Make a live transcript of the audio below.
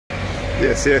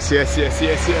Yes, yes, yes, yes,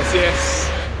 yes, yes, yes.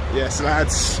 Yes,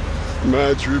 lads.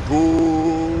 Match report.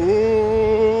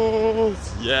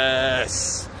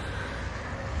 Yes.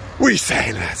 We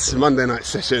say, lads. Monday night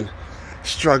session.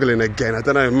 Struggling again. I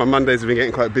don't know. My Mondays have been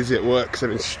getting quite busy at work, so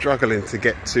I've been struggling to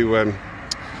get to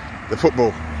the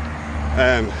football.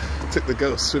 Took the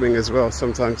girls swimming as well.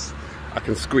 Sometimes I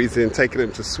can squeeze in, taking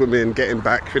them to swimming, getting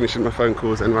back, finishing my phone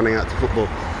calls, and running out to football.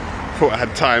 Thought I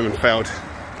had time and failed.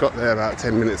 Got there about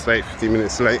 10 minutes late, 15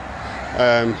 minutes late.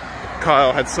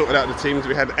 Kyle had sorted out the teams.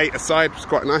 We had 8 aside, which was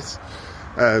quite nice.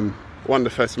 Won the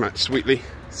first match sweetly,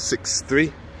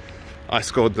 6-3. I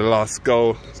scored the last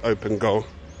goal, open goal.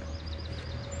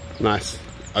 Nice,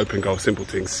 open goal, simple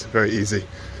things, very easy.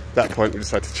 At that point we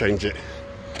decided to change it.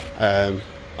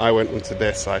 I went onto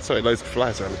their side, sorry, loads of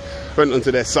flies around me. Went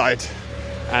onto their side,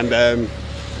 and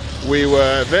we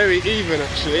were very even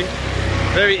actually.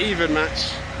 Very even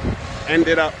match.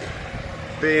 Ended up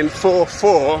being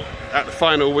 4-4 at the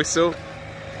final whistle.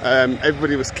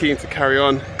 Everybody was keen to carry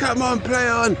on. Come on, play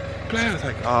on, play on. I was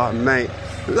like, oh mate,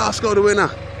 last goal the winner.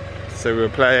 So we were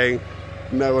playing,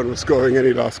 no one was scoring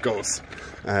any last goals.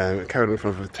 Carried on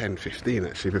from 10-15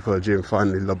 actually before Jim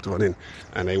finally lobbed one in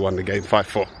and they won the game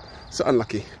 5-4. So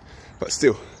unlucky, but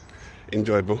still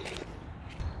enjoyable.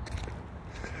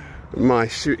 My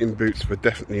shooting boots were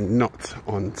definitely not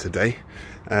on today.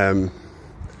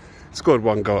 Scored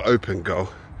 1 goal, open goal.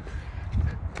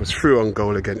 Was through on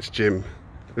goal against Jim.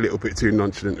 A little bit too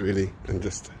nonchalant really, and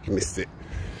just missed it.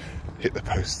 Hit the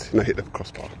post, no, hit the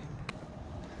crossbar.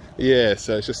 Yeah,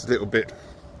 so it's just a little bit,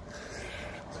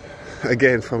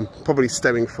 again, from probably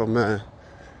stemming from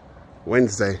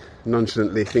Wednesday,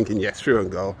 nonchalantly thinking, yes, through on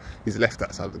goal. He's left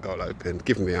that side of the goal open,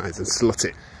 give him the eyes and slot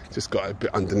it. Just got a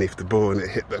bit underneath the ball and it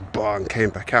hit the bar and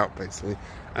came back out, basically.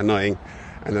 Annoying.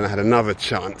 And then I had another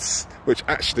chance, which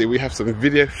actually we have some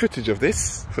video footage of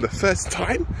this for the first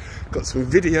time. Got some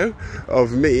video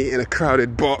of me in a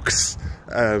crowded box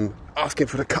asking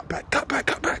for the cutback, cutback,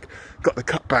 cutback. Got the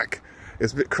cutback. It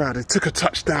was a bit crowded, took a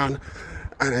touchdown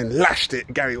and then lashed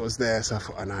it. Gary was there, so I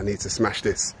thought, oh no, I need to smash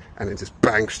this. And then just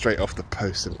bang straight off the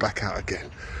post and back out again.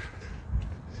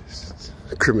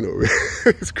 Criminal,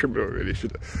 it's criminal really.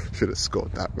 Should have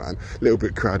scored that, man. A little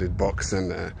bit crowded box,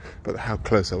 and but how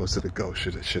close I was to the goal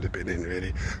should have been in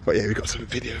really. But yeah, we got some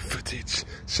video footage.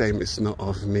 Shame it's not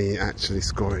of me actually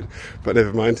scoring, but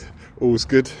never mind. All's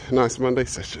good. Nice Monday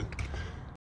session.